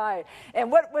 That's right.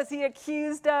 And what was he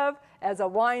accused of? As a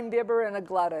wine bibber and a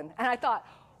glutton. And I thought,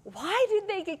 why did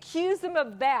they accuse him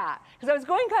of that? Because I was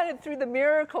going kind of through the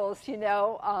miracles, you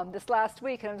know, this last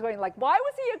week, and I was going like, why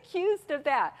was he accused of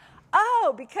that?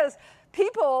 Oh, because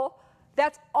people,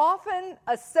 that's often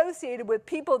associated with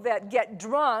people that get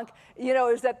drunk, you know,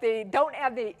 is that they don't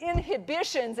have the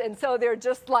inhibitions, and so they're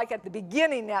just like at the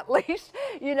beginning at least,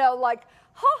 you know, like,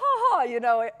 ha, ha, ha, you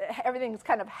know, everything's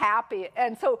kind of happy.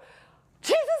 And so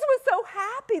Jesus was so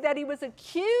happy that he was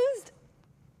accused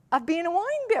of being a wine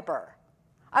bibber.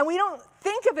 And we don't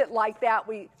think of it like that.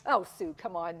 Oh, Sue,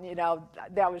 come on, you know,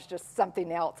 that was just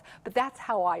something else. But that's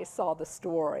how I saw the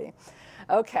story.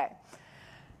 Okay,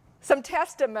 some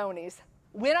testimonies.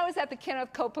 When I was at the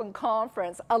Kenneth Copeland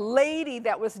conference, a lady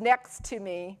that was next to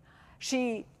me,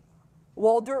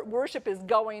 worship is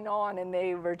going on, and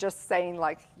they were just saying,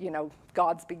 like, you know,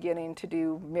 God's beginning to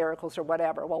do miracles or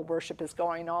whatever while worship is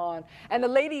going on. And the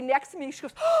lady next to me, she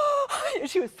goes, oh,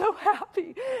 she was so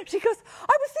happy. She goes,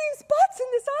 I was seeing spots in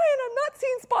this eye, and I'm not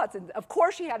seeing spots. And of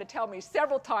course, she had to tell me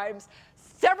several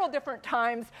different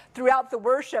times throughout the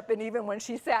worship, and even when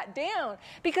she sat down,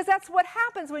 because that's what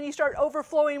happens when you start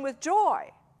overflowing with joy.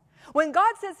 When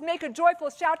God says, make a joyful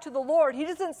shout to the Lord, he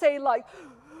doesn't say, like,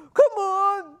 come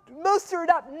on, muster it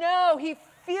up. No, he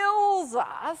fills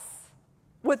us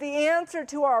with the answer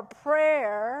to our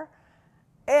prayer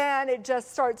And it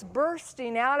just starts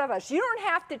bursting out of us. You don't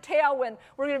have to tell when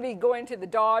we're going to be going to the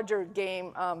Dodger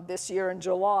game this year in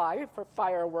July for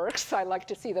fireworks. I like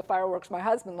to see the fireworks. My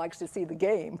husband likes to see the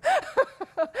game.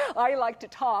 I like to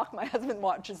talk. My husband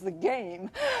watches the game.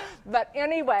 But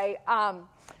anyway,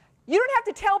 you don't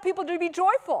have to tell people to be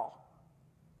joyful.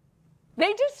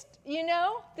 They just,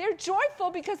 they're joyful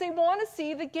because they want to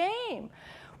see the game.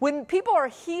 When people are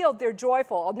healed, they're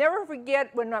joyful. I'll never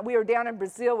forget when we were down in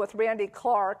Brazil with Randy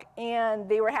Clark, and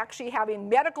they were actually having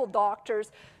medical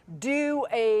doctors do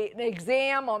an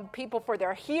exam on people for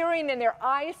their hearing and their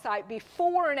eyesight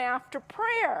before and after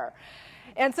prayer.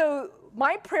 And so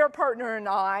my prayer partner and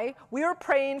I, we were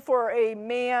praying for a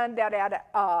man that had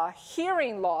a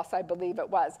hearing loss, I believe it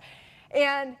was.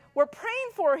 And we're praying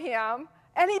for him.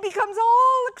 And he becomes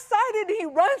all excited. He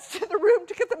runs to the room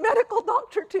to get the medical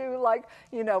doctor to,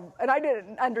 and I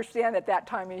didn't understand at that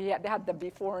time he had the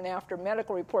before and after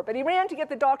medical report. But he ran to get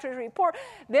the doctor's report.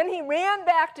 Then he ran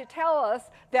back to tell us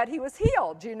that he was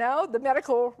healed, The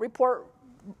medical report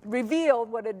revealed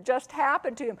what had just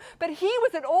happened to him. But he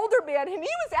was an older man, and he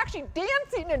was actually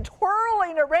dancing and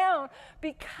twirling around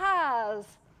because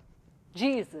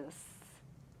Jesus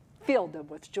filled him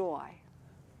with joy.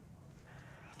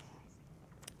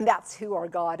 That's who our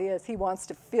God is. He wants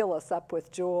to fill us up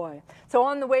with joy. So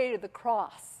on the way to the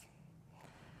cross,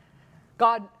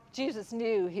 Jesus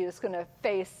knew he was going to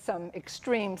face some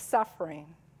extreme suffering.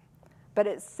 But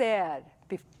it said,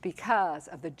 because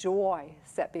of the joy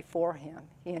set before him,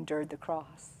 he endured the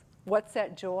cross. What's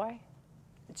that joy?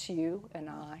 It's you and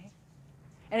I.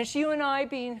 And it's you and I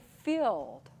being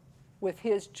filled with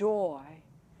his joy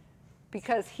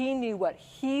because he knew what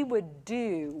he would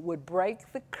do would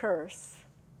break the curse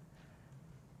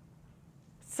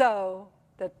so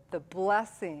that the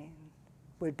blessing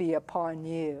would be upon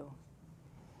you.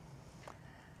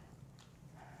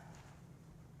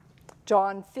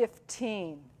 John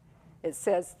 15, it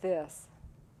says this.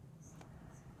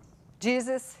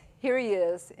 Jesus, here he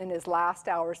is in his last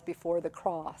hours before the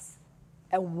cross.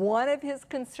 And one of his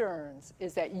concerns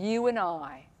is that you and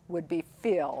I would be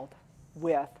filled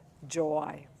with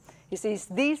joy. He says,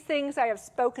 these things I have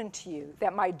spoken to you,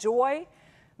 that my joy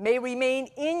may remain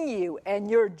in you, and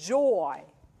your joy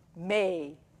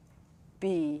may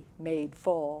be made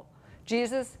full.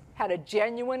 Jesus had a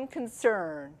genuine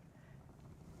concern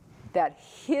that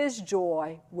his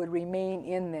joy would remain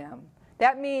in them.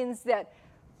 That means that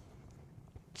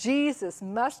Jesus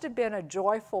must have been a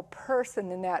joyful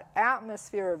person, and that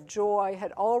atmosphere of joy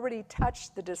had already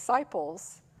touched the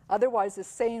disciples. Otherwise, the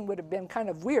saying would have been kind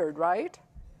of weird, right?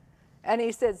 And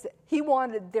he says he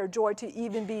wanted their joy to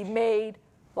even be made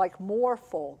like more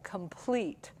full,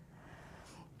 complete.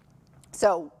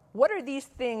 So what are these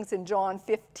things in John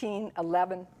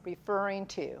 15:11 referring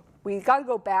to? We've got to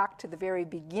go back to the very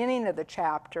beginning of the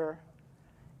chapter,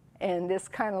 and this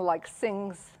kind of like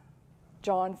sings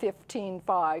John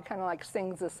 15:5, kind of like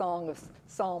sings the song of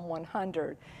Psalm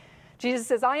 100. Jesus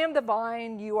says, I am the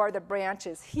vine, you are the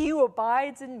branches. He who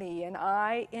abides in me and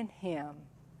I in him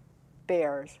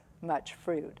bears much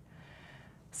fruit.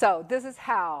 So this is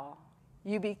how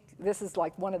this is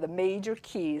like one of the major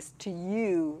keys to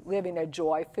you living a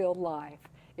joy-filled life,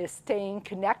 is staying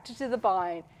connected to the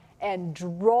vine and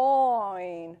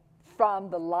drawing from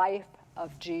the life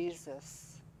of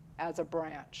Jesus as a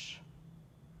branch.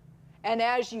 And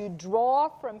as you draw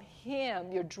from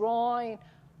him, you're drawing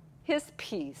his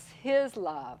peace, his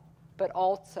love, but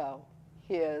also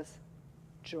his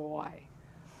joy.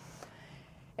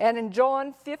 And in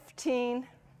John 15,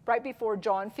 right before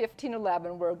John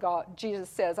 15:11, where Jesus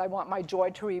says, I want my joy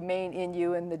to remain in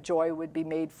you and the joy would be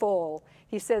made full,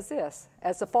 he says this,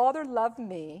 as the Father loved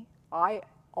me, I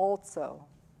also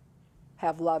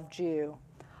have loved you.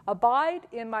 Abide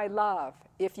in my love.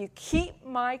 If you keep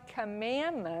my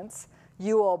commandments,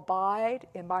 you will abide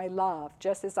in my love,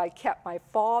 just as I kept my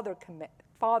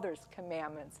Father's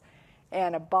commandments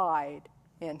and abide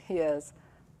in his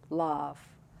love.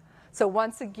 So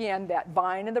once again, that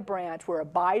vine and the branch, we're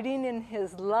abiding in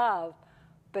his love,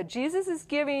 but Jesus is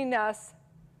giving us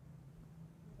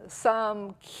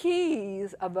some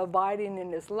keys of abiding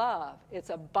in his love. It's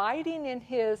abiding in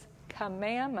his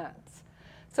commandments.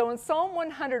 So in Psalm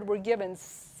 100, we're given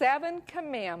 7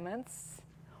 commandments,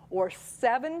 or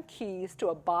 7 keys to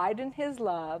abide in his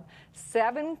love,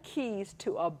 7 keys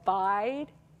to abide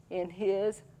in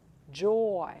his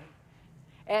joy.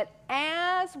 And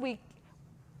as we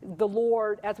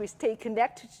stay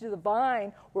connected to the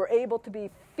vine, we're able to be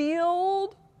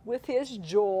filled with his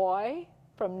joy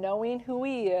from knowing who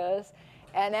he is.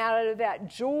 And out of that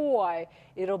joy,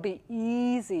 it'll be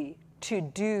easy to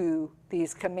do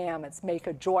these commandments. Make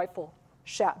a joyful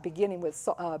shout, beginning with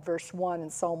verse 1 in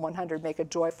Psalm 100, make a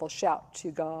joyful shout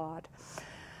to God.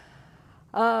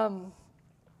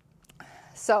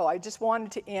 So I just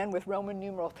wanted to end with Roman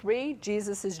numeral 3,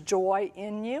 Jesus' joy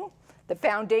in you. The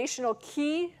foundational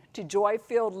key to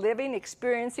joy-filled living,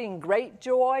 experiencing great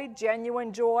joy,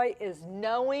 genuine joy, is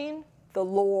knowing the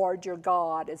Lord your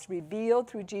God is revealed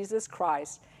through Jesus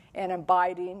Christ and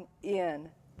abiding in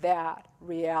that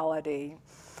reality.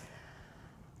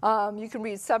 You can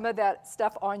read some of that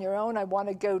stuff on your own. I want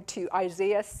to go to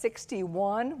Isaiah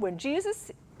 61. When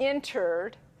Jesus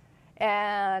entered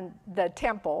the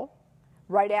temple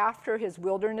right after his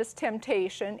wilderness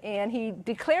temptation, and he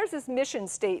declares his mission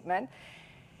statement,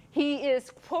 he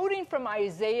is quoting from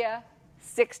Isaiah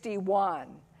 61.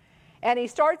 And he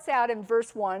starts out in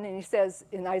verse 1, and he says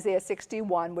in Isaiah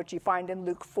 61, which you find in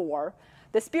Luke 4,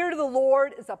 the Spirit of the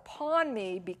Lord is upon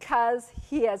me because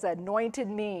he has anointed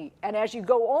me. And as you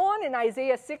go on in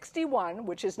Isaiah 61,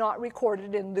 which is not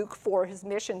recorded in Luke 4, his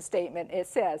mission statement, it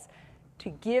says,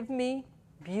 to give me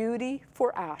beauty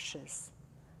for ashes,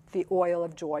 the oil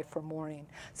of joy for mourning.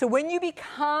 So when you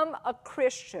become a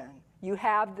Christian, you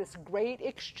have this great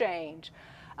exchange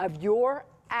of your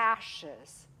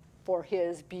ashes for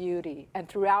his beauty. And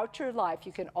throughout your life,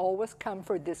 you can always come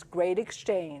for this great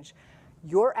exchange.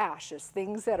 Your ashes,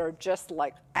 things that are just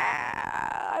like,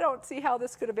 I don't see how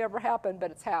this could have ever happened,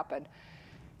 but it's happened.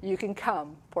 You can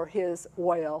come for his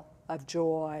oil of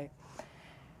joy.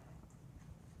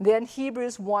 Then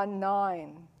Hebrews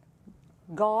 1:9,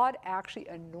 God actually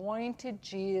anointed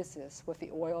Jesus with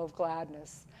the oil of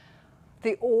gladness.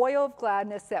 The oil of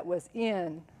gladness that was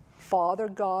in Father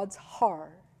God's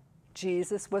heart,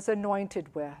 Jesus was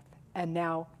anointed with. And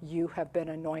now you have been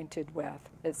anointed with.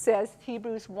 It says,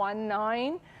 Hebrews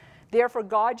 1:9, therefore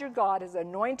God your God has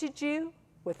anointed you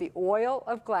with the oil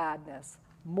of gladness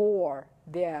more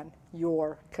than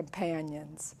your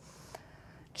companions.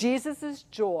 Jesus'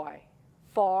 joy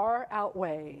far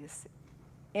outweighs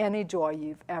any joy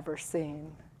you've ever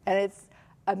seen. And it's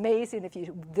amazing if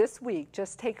you, this week,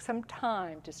 just take some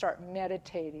time to start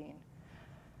meditating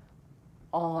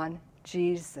on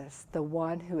Jesus, the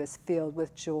one who is filled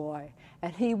with joy.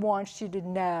 And he wants you to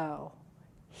know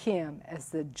him as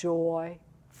the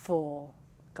joyful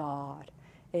God.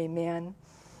 Amen.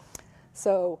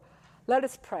 So let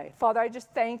us pray. Father, I just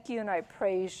thank you and I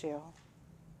praise you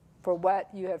for what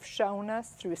you have shown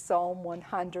us through Psalm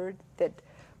 100, that,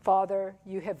 Father,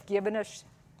 you have given us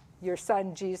your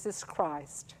Son, Jesus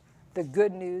Christ, the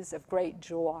good news of great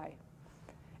joy,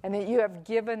 and that you have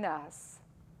given us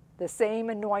the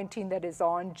same anointing that is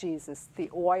on Jesus,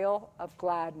 the oil of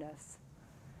gladness.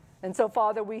 And so,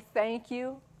 Father, we thank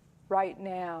you right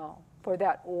now for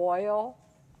that oil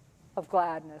of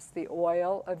gladness, the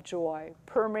oil of joy,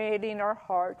 permeating our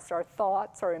hearts, our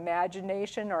thoughts, our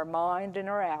imagination, our mind, and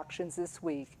our actions this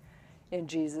week. In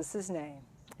Jesus' name,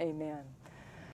 amen.